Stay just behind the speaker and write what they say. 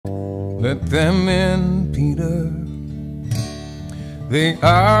Let them in, Peter. They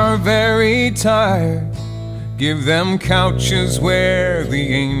are very tired. Give them couches where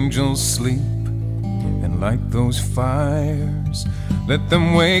the angels sleep, and light those fires. Let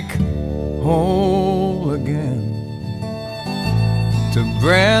them wake whole again to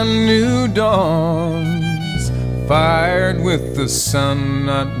brand new dawns, fired with the sun,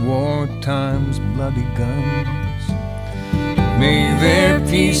 not wartime's bloody guns. May their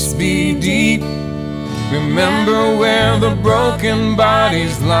peace be deep. Remember where the broken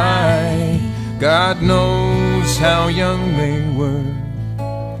bodies lie. God knows how young they were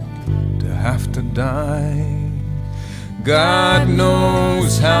to have to die. God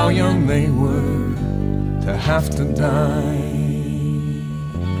knows how young they were to have to die.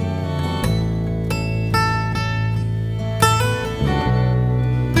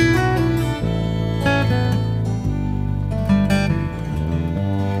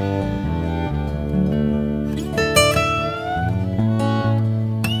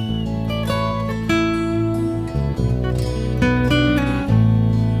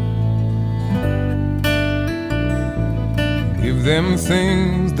 Give them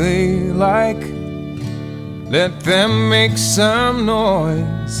things they like. Let them make some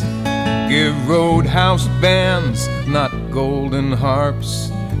noise. Give roadhouse bands, not golden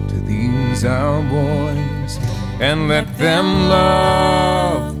harps, to these our boys. And let them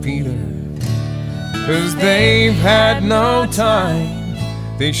love Peter, 'cause they've had no time.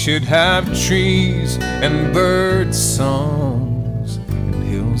 They should have trees and bird songs and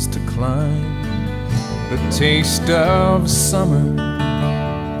hills to climb. The taste of summer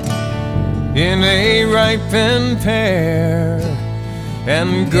in a ripened pear,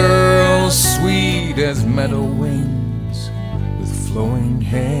 and girls sweet as meadow winds with flowing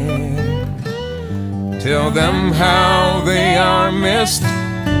hair. Tell them how they are missed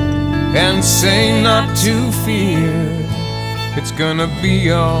and say not to fear. It's gonna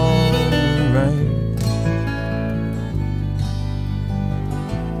be alright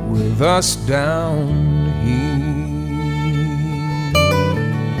with us down here.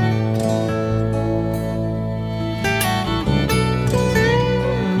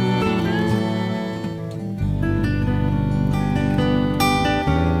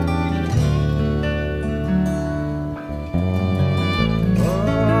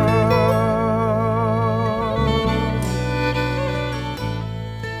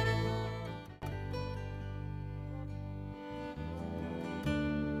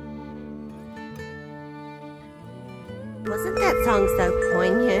 Wasn't that song so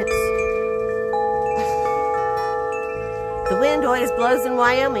poignant? The wind always blows in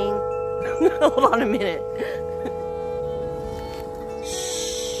Wyoming. Hold on a minute.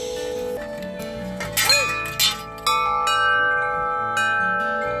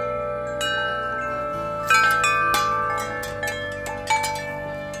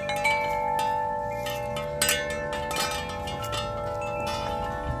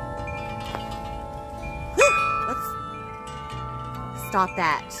 Stop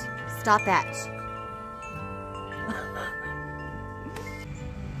that. Stop that.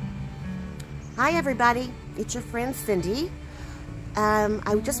 Hi everybody, it's your friend Cindy.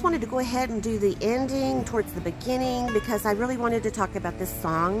 I just wanted to go ahead and do the ending towards the beginning because I really wanted to talk about this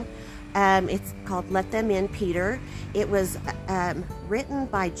song. It's called Let Them In, Peter. It was written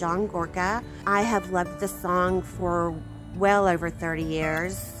by Gorka. I have loved this song for well over 30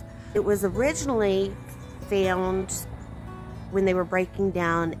 years. It was originally found when they were breaking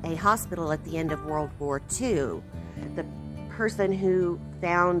down a hospital at the end of World War II. The person who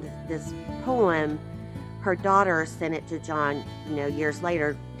found this poem, her daughter sent it to John, years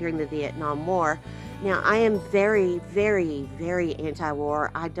later during the Vietnam War. Now, I am very, very, very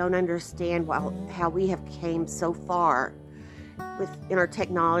anti-war. I don't understand how we have came so far in our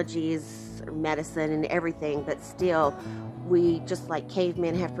technologies, medicine, and everything, but still, we, just like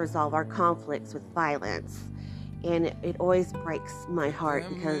cavemen, have to resolve our conflicts with violence. And it always breaks my heart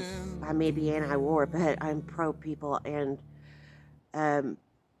because I may be anti-war, but I'm pro-people, and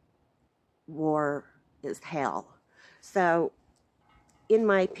war is hell. So, in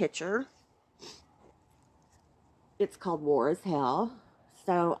my picture, it's called War is Hell.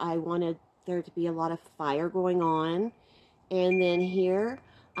 So I wanted there to be a lot of fire going on. And then here,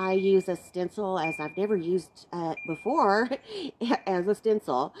 I use a stencil as I've never used before as a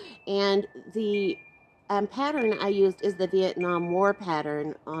stencil. And the pattern I used is the Vietnam War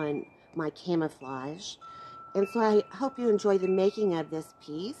pattern on my camouflage. And so I hope you enjoy the making of this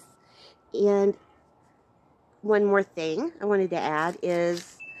piece. And one more thing I wanted to add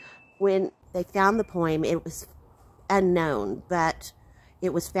is when they found the poem, it was unknown, but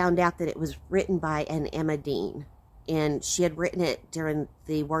it was found out that it was written by an Emma Dean, and she had written it during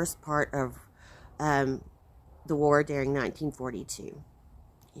the worst part of the war during 1942.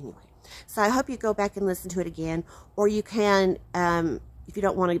 Anyway, so I hope you go back and listen to it again, or you can, if you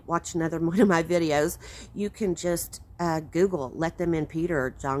don't want to watch another one of my videos, you can just Google Let Them In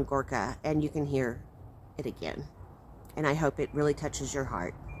Peter, John Gorka, and you can hear it again. And I hope it really touches your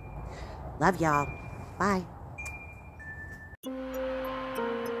heart. Love y'all. Bye.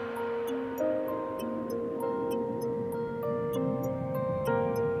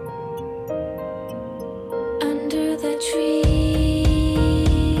 Under the trees,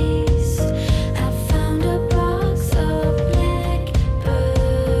 I found a box of black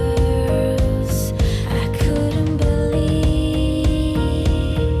pearls. I couldn't believe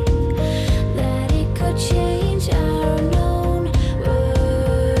that it could change our known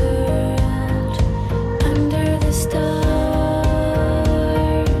world. Under the stars,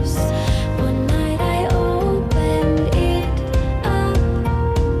 one night I opened it up,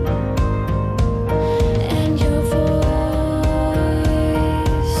 and your voice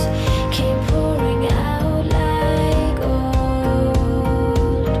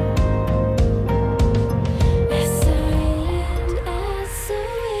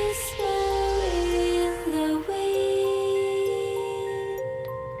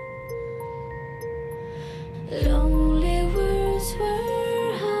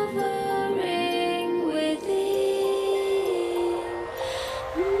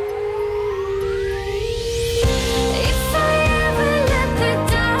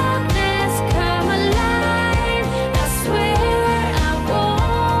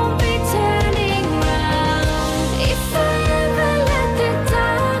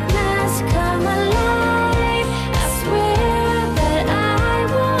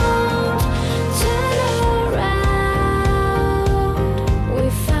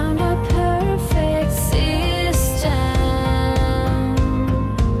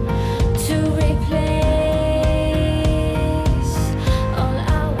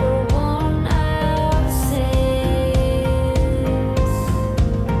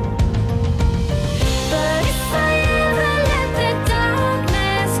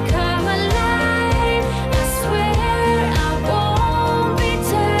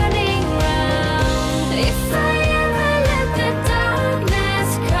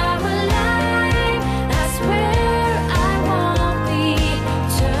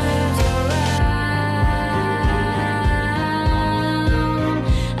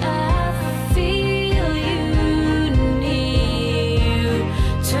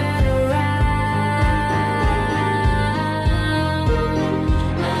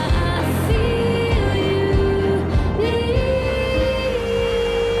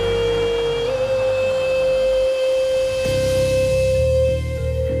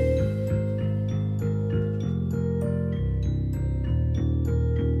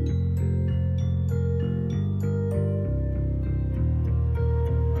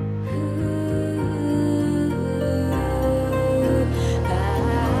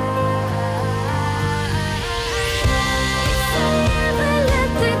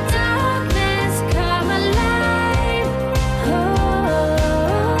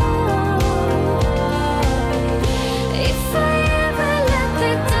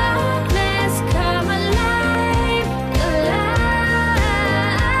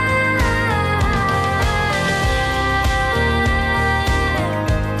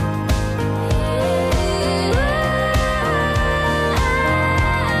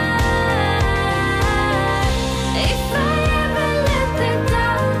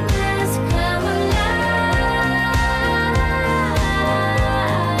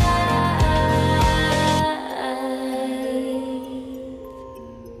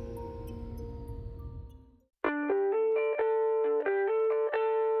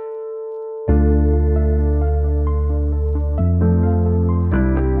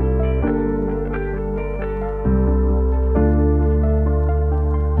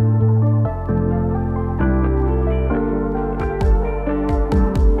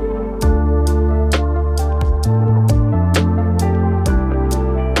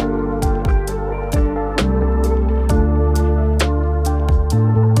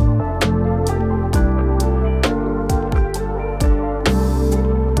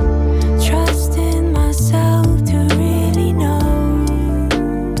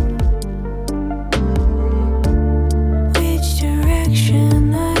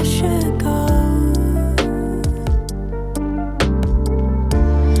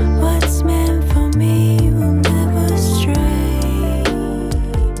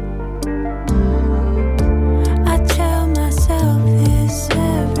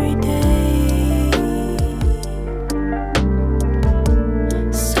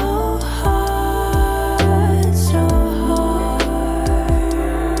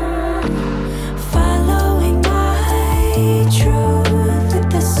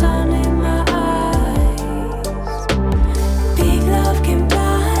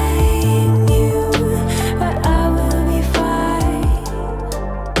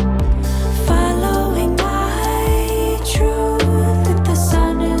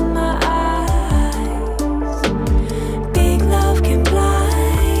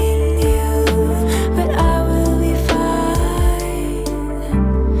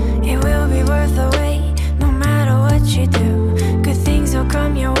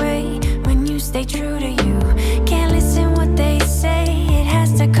stay true to you. Can't listen what they say, it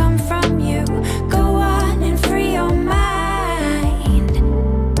has to come from you. Go on and free your mind,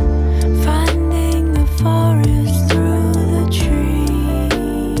 finding the forest through the trees.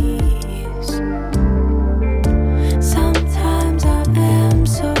 Sometimes I am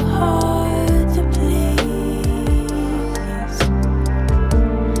so hard to please.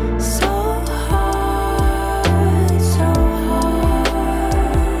 So hard, so hard.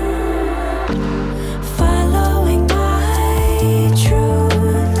 Following my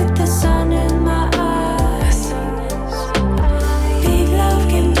truth with the sun in my eyes. Big love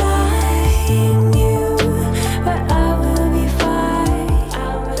can blind you, but I will be fine.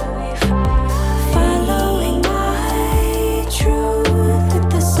 Following my truth with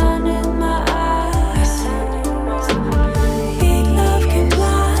the sun in my eyes. Big love can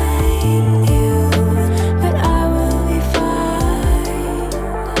blind you, but I will be fine.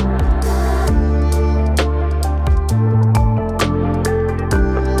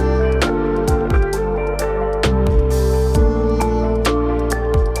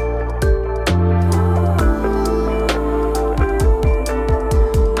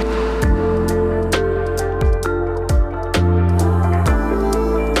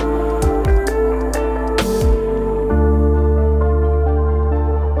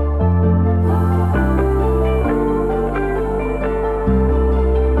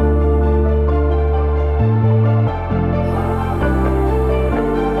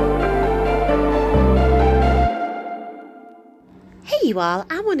 Hey you all,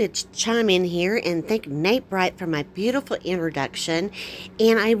 I wanted to chime in here and thank Nate Bright for my beautiful introduction.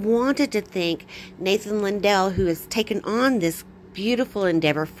 And I wanted to thank Nathan Lindell, who has taken on this beautiful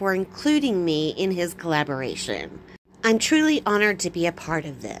endeavor, for including me in his collaboration. I'm truly honored to be a part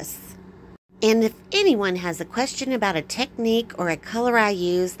of this. And if anyone has a question about a technique or a color I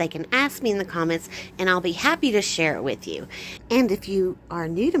use, they can ask me in the comments and I'll be happy to share it with you. And if you are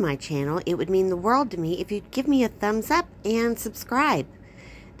new to my channel, it would mean the world to me if you'd give me a thumbs up and subscribe.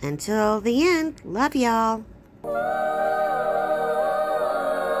 Until the end, love y'all.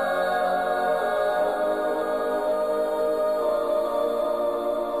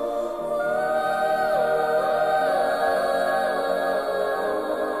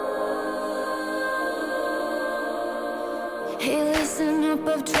 Hey, listen up,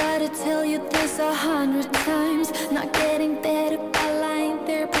 I've tried to tell you this 100 times. Not getting better by lying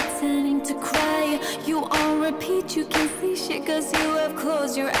there pretending to cry. You on repeat, you can't see shit cause you have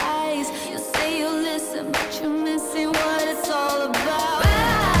closed your eyes. You say you listen, but you're missing what it's all about.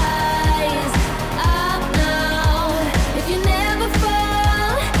 Rise up now. If you never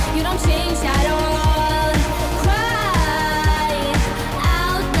fall, you don't change at all. Cry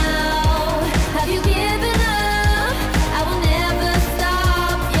out now. Have you given up? I will never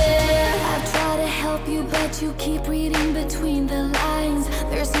stop, yeah. I try to help you, but you keep reading between the lines.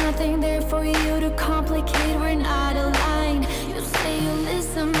 There's nothing there for you to complicate, we're not aligned. You say you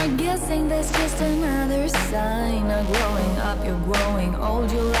listen, but guessing that's just another sign. Not growing up, you're growing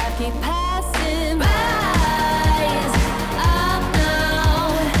old, your life keep passing by. Rise up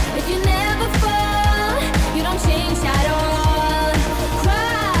now. If you never fall, you don't change at all.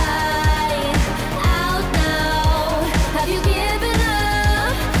 Cry out now. Have you given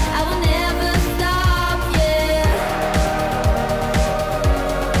up? I will never stop, yeah.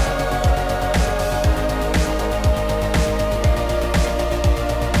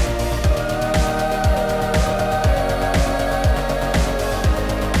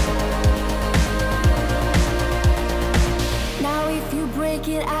 Now if you break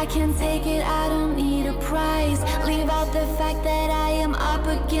it, I can take it, I don't need a prize. Leave out the fact that I am up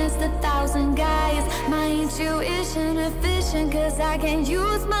against 1,000 guys. My intuition efficient cause I can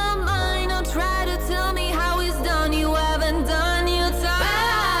use my mind. Don't try to tell me how it's done, you haven't done your time.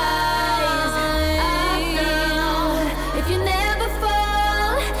 Rise up now. If you never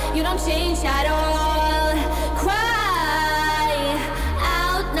fall, you don't change at all. Cry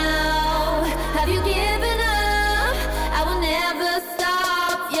out now. Have you given up? I will never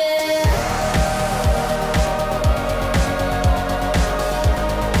stop, yeah.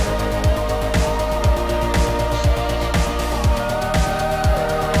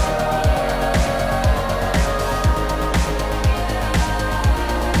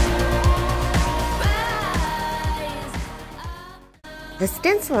 The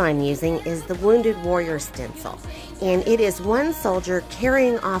stencil I'm using is the Wounded Warrior stencil, and it is one soldier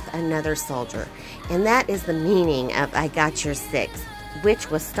carrying off another soldier, and that is the meaning of I Got Your Six,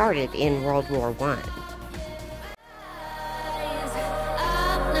 which was started in World War I.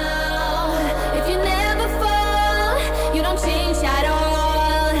 Up now. If you never fall, you don't change at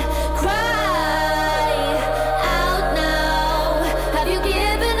all. Cry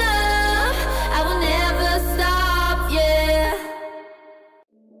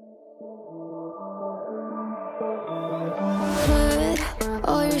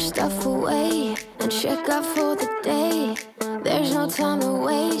stuff away and check out for the day. There's no time to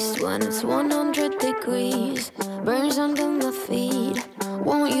waste when it's 100 degrees. Burns under my feet.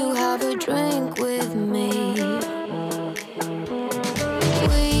 Won't you have a drink with me?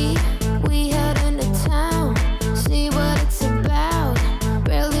 We head into town, see what it's about.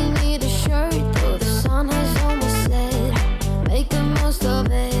 Barely need a shirt, though the sun has almost set. Make the most of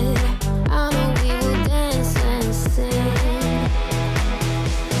it. I know we will dance and sing.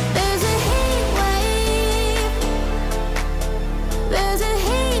 There's a heat wave. There's a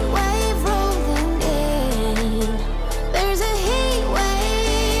heat wave rolling in. There's a heat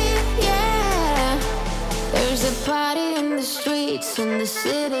wave, yeah. There's a party in the streets and the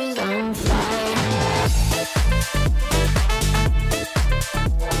city's on fire.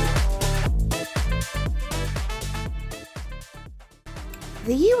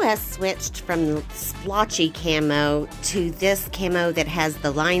 The U.S. switched from the splotchy camo to this camo that has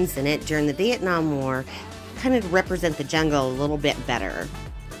the lines in it during the Vietnam War, kind of represent the jungle a little bit better.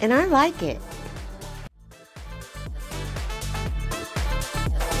 And I like it.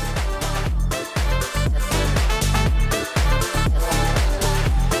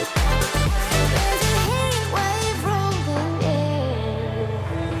 There's a heat wave rolling in.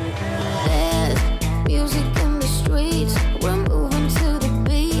 There's music in the streets. We're moving to the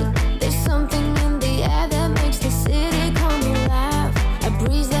beat. There's something in the air that makes the city come alive. A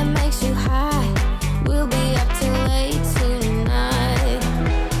breeze that makes you high. We'll be up till late tonight.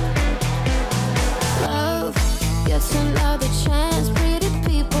 Love gets another chance. Pretty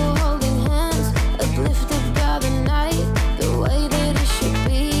people holding hands, uplifted by the night. The way that it should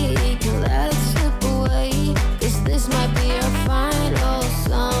be, can let it slip away. 'Cause this might be our final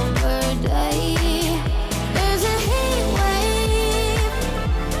summer day. There's a heat wave.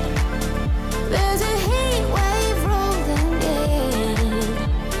 There's a heat wave rolling in.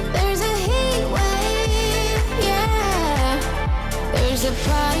 There's a heat wave, yeah. There's a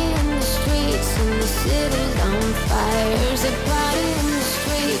party in the streets and the city's on fire. There's a party in the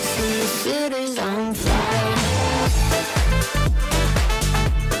streets and the city's on fire.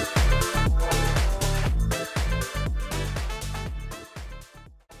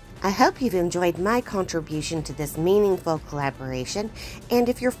 I hope you've enjoyed my contribution to this meaningful collaboration. And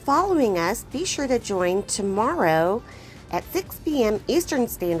if you're following us, be sure to join tomorrow at 6 p.m. Eastern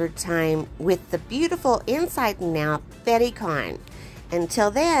Standard Time with the beautiful Inside and Out Betty Con. Until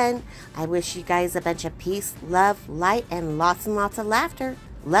then, I wish you guys a bunch of peace, love, light, and lots of laughter.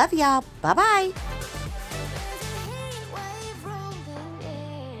 Love y'all. Bye-bye.